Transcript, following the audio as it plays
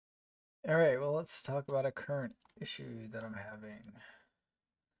All right, well, let's talk about a current issue that I'm having.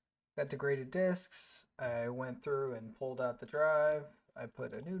 Got degraded disks. I went through and pulled out the drive. I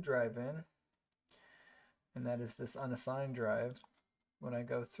put a new drive in, and that is this unassigned drive. When I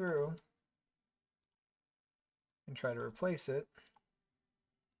go through and try to replace it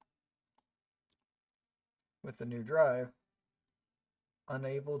with the new drive,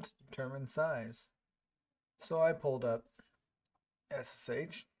 unable to determine size. So I pulled up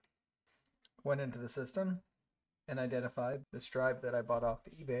SSH, went into the system, and identified this drive that I bought off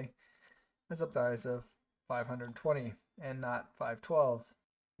eBay as a size of 520 and not 512.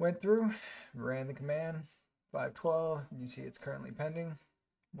 Went through, ran the command 512. You see it's currently pending.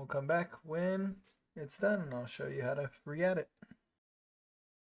 We'll come back when it's done and I'll show you how to re-add it.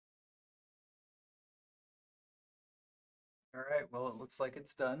 All right, well, it looks like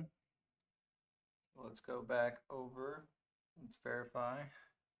it's done. So let's go back over. Let's verify.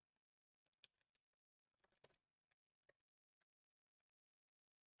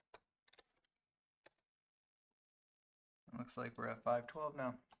 It looks like we're at 512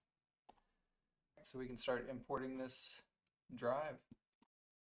 now. So we can start importing this drive.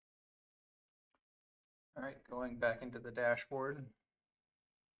 All right, going back into the dashboard.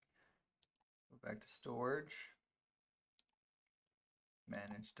 Go back to storage.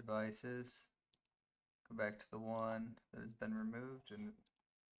 Manage devices. Go back to the one that has been removed and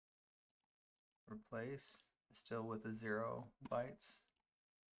replace. Still with the 0 bytes.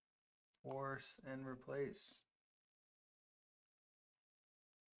 Force and replace.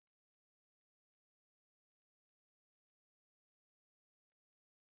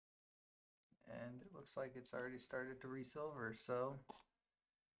 And it looks like it's already started to resilver. So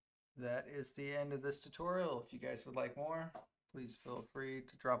that is the end of this tutorial. If you guys would like more, please feel free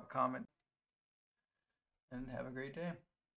to drop a comment and have a great day.